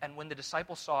 And when the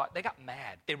disciples saw it, they got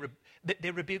mad.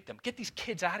 They rebuked them. Get these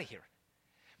kids out of here.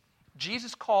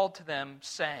 Jesus called to them,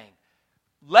 saying,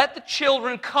 "Let the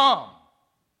children come.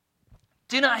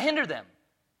 Do not hinder them."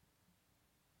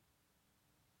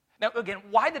 Now, again,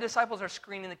 why the disciples are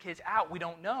screening the kids out, we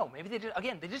don't know. Maybe they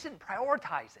just didn't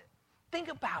prioritize it. Think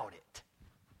about it.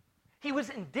 He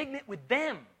was indignant with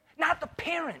them, not the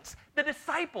parents, the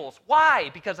disciples.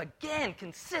 Why? Because, again,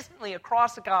 consistently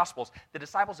across the Gospels, the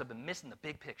disciples have been missing the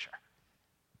big picture.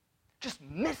 Just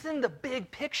missing the big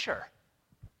picture.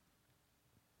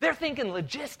 They're thinking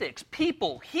logistics,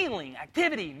 people, healing,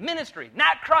 activity, ministry,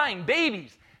 not crying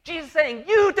babies. Jesus saying,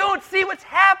 you don't see what's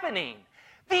happening.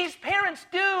 These parents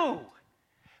do.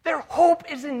 Their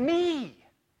hope is in me,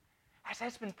 as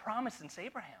has been promised since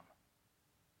Abraham.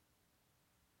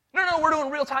 No, we're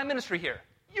doing real-time ministry here.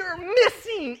 You're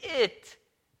missing it.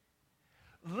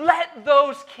 Let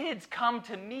those kids come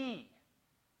to me,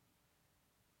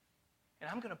 and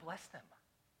I'm going to bless them,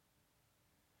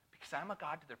 because I'm a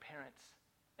God to their parents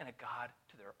and a God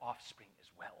to their offspring as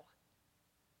well.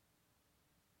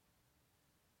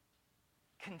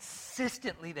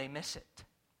 Consistently, they miss it.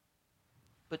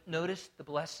 But notice the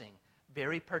blessing,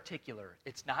 very particular.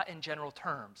 It's not in general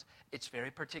terms. It's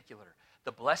very particular.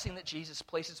 The blessing that Jesus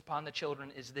places upon the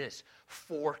children is this: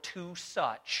 for to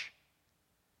such.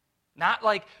 Not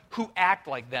like who act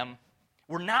like them.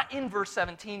 We're not in verse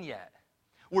 17 yet.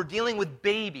 We're dealing with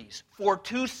babies. For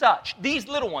to such. These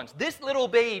little ones. This little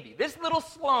baby. This little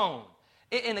Sloan.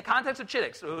 In the context of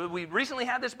Chittix, we recently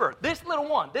had this birth. This little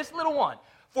one. This little one.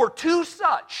 For to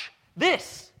such.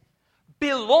 This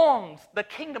belongs the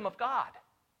kingdom of God.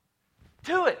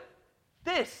 To it.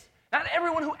 This. Not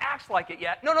everyone who acts like it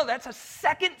yet. No, that's a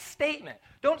second statement.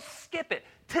 Don't skip it.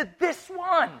 To this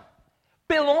one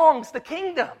belongs the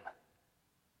kingdom.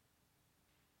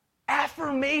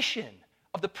 Affirmation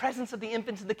of the presence of the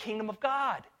infants in the kingdom of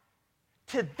God.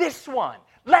 To this one.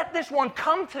 Let this one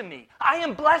come to me. I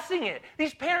am blessing it.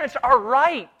 These parents are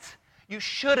right. You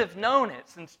should have known it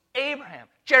since Abraham,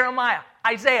 Jeremiah,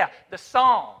 Isaiah, the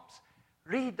Psalms.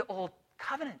 Read the Old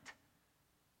Covenant.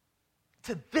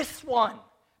 To this one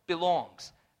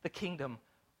belongs the kingdom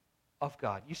of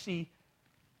God. You see,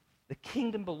 the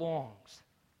kingdom belongs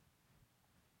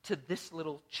to this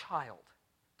little child,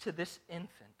 to this infant,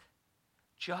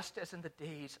 just as in the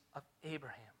days of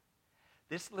Abraham.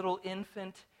 This little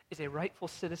infant is a rightful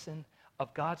citizen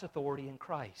of God's authority in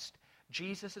Christ.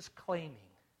 Jesus is claiming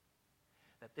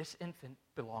that this infant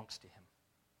belongs to him.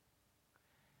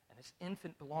 And this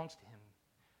infant belongs to him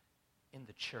in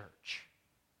the church.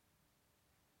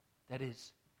 That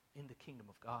is, in the kingdom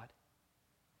of God.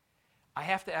 I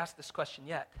have to ask this question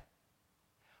yet.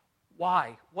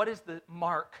 Why? What is the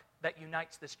mark that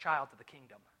unites this child to the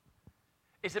kingdom?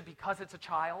 Is it because it's a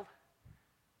child?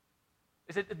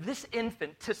 Is it this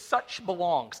infant to such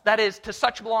belongs? That is, to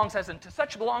such belongs as in to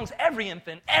such belongs every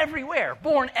infant, everywhere,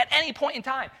 born at any point in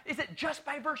time. Is it just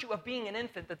by virtue of being an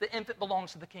infant that the infant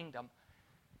belongs to the kingdom?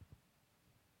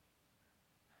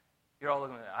 You're all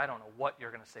looking at me, I don't know what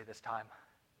you're going to say this time.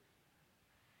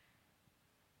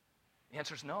 The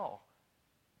answer is no.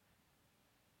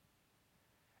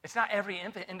 It's not every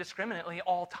infant indiscriminately,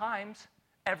 all times,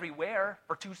 everywhere,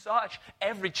 or to such.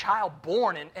 Every child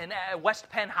born in West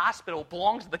Penn Hospital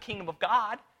belongs to the kingdom of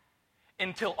God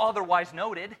until otherwise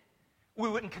noted. We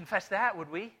wouldn't confess that, would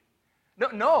we?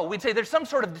 No, we'd say there's some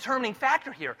sort of determining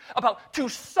factor here about to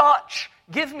such.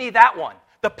 Give me that one.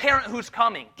 The parent who's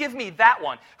coming, give me that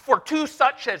one. For to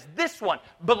such as this one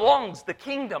belongs the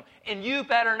kingdom. And you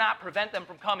better not prevent them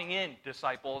from coming in,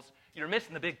 disciples. You're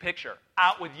missing the big picture.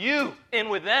 Out with you, in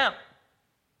with them.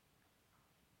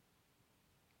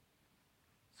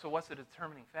 So what's the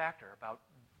determining factor about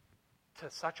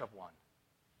to such a one?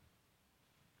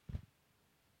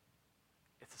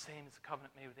 It's the same as the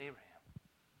covenant made with Abraham.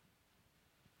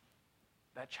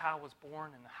 That child was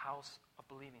born in the house of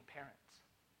believing parents.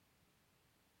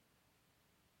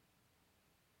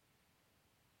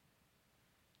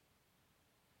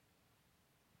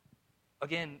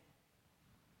 Again,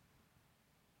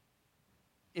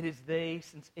 it is they,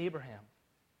 since Abraham,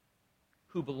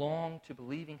 who belong to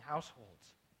believing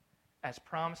households, as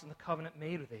promised in the covenant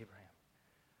made with Abraham,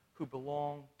 who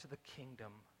belong to the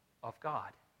kingdom of God.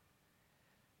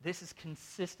 This is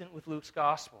consistent with Luke's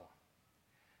gospel,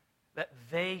 that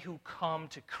they who come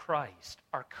to Christ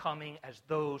are coming as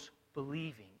those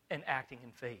believing and acting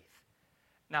in faith.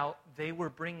 Now, they were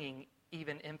bringing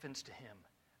even infants to him,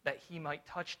 that he might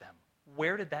touch them.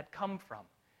 Where did that come from?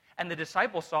 And the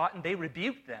disciples saw it, and they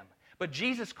rebuked them. But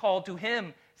Jesus called to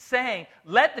him, saying,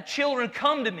 "Let the children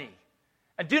come to me,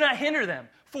 and do not hinder them.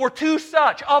 For to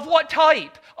such," of what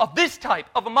type? Of this type,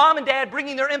 of a mom and dad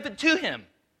bringing their infant to him.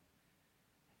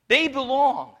 "They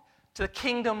belong to the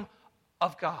kingdom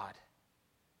of God."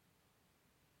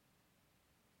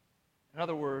 In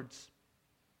other words,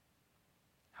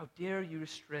 how dare you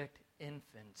restrict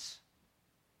infants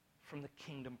from the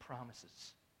kingdom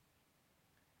promises?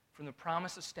 From the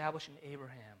promise established in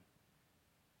Abraham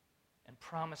and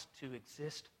promised to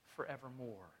exist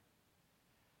forevermore.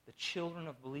 The children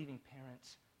of believing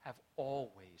parents have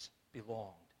always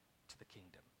belonged to the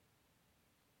kingdom.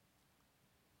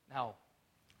 Now,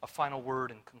 a final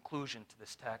word in conclusion to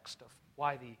this text of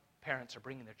why the parents are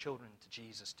bringing their children to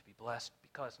Jesus to be blessed,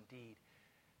 because indeed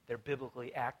they're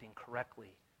biblically acting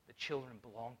correctly. The children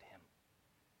belong to him.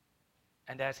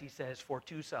 And as he says, for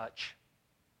to such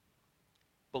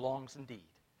belongs indeed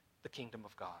the kingdom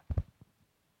of God.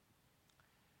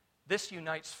 This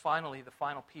unites finally, the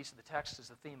final piece of the text is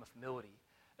the theme of humility,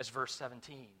 as verse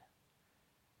 17.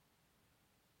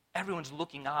 Everyone's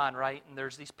looking on, right? And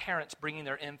there's these parents bringing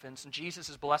their infants, and Jesus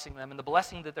is blessing them. And the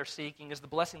blessing that they're seeking is the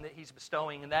blessing that he's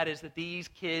bestowing, and that is that these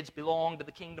kids belong to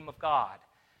the kingdom of God.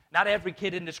 Not every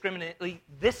kid indiscriminately,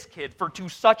 this kid, for to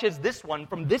such as this one,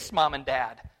 from this mom and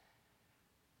dad.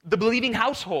 The believing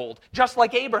household, just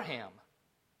like Abraham.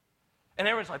 And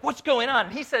everyone's like, what's going on?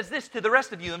 And he says this to the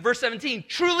rest of you in verse 17,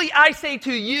 "Truly I say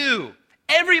to you,"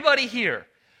 everybody here,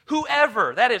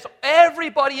 "whoever," that is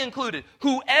everybody included,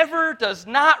 "whoever does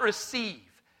not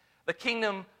receive the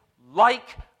kingdom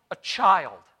like a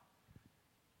child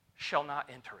shall not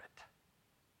enter it."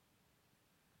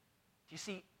 Do you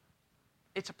see,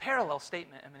 it's a parallel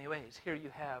statement in many ways. Here you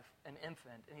have an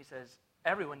infant, and he says,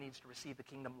 everyone needs to receive the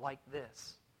kingdom like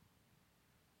this.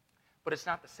 But it's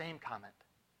not the same comment.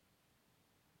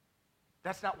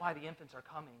 That's not why the infants are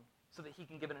coming, so that he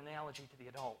can give an analogy to the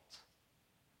adults.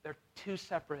 They're two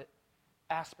separate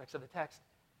aspects of the text.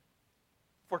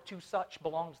 For to such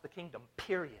belongs the kingdom,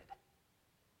 period.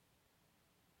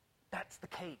 That's the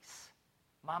case.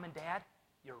 Mom and dad,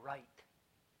 you're right.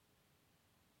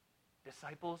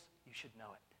 Disciples, you should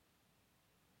know it.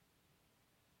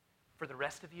 For the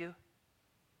rest of you,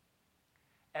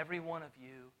 every one of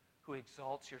you who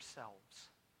exalts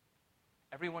yourselves,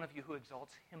 every one of you who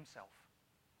exalts himself,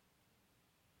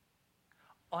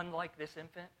 unlike this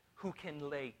infant who can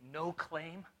lay no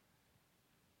claim,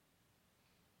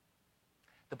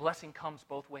 the blessing comes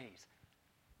both ways.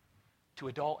 To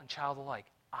adult and child alike,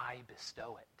 I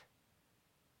bestow it.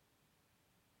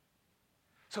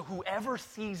 So whoever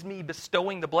sees me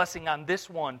bestowing the blessing on this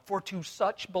one, for to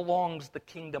such belongs the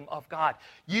kingdom of God.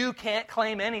 You can't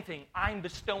claim anything. I'm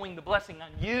bestowing the blessing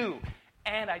on you,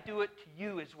 and I do it to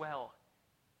you as well.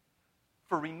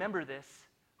 For remember this,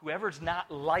 whoever's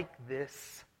not like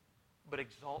this, but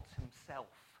exalts himself,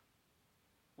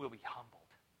 will be humbled.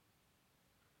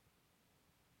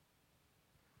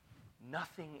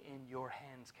 Nothing in your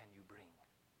hands can you bring.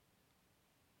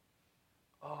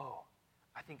 Oh,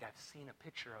 I think I've seen a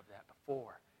picture of that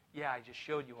before. Yeah, I just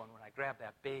showed you one when I grabbed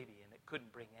that baby and it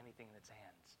couldn't bring anything in its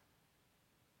hands.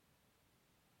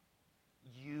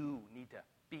 You need to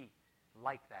be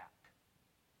like that.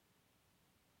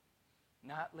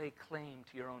 Not lay claim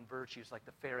to your own virtues like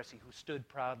the Pharisee who stood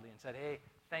proudly and said, hey,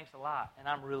 thanks a lot, and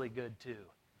I'm really good too.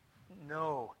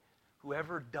 No,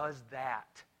 whoever does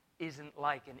that isn't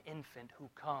like an infant who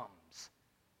comes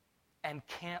and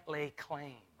can't lay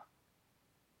claim.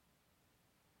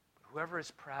 But whoever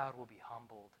is proud will be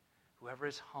humbled. Whoever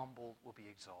is humbled will be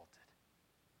exalted.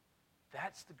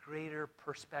 That's the greater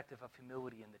perspective of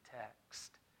humility in the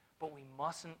text. But we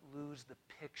mustn't lose the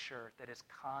picture that is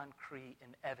concrete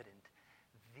and evident.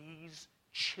 These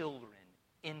children,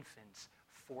 infants,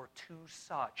 for to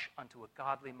such unto a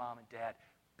godly mom and dad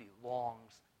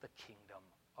belongs the kingdom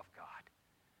of God.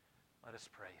 Let us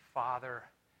pray. Father,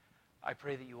 I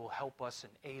pray that you will help us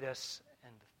and aid us in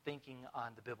thinking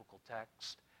on the biblical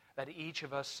text, that each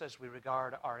of us, as we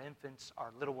regard our infants,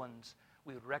 our little ones,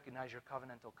 we would recognize your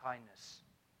covenantal kindness,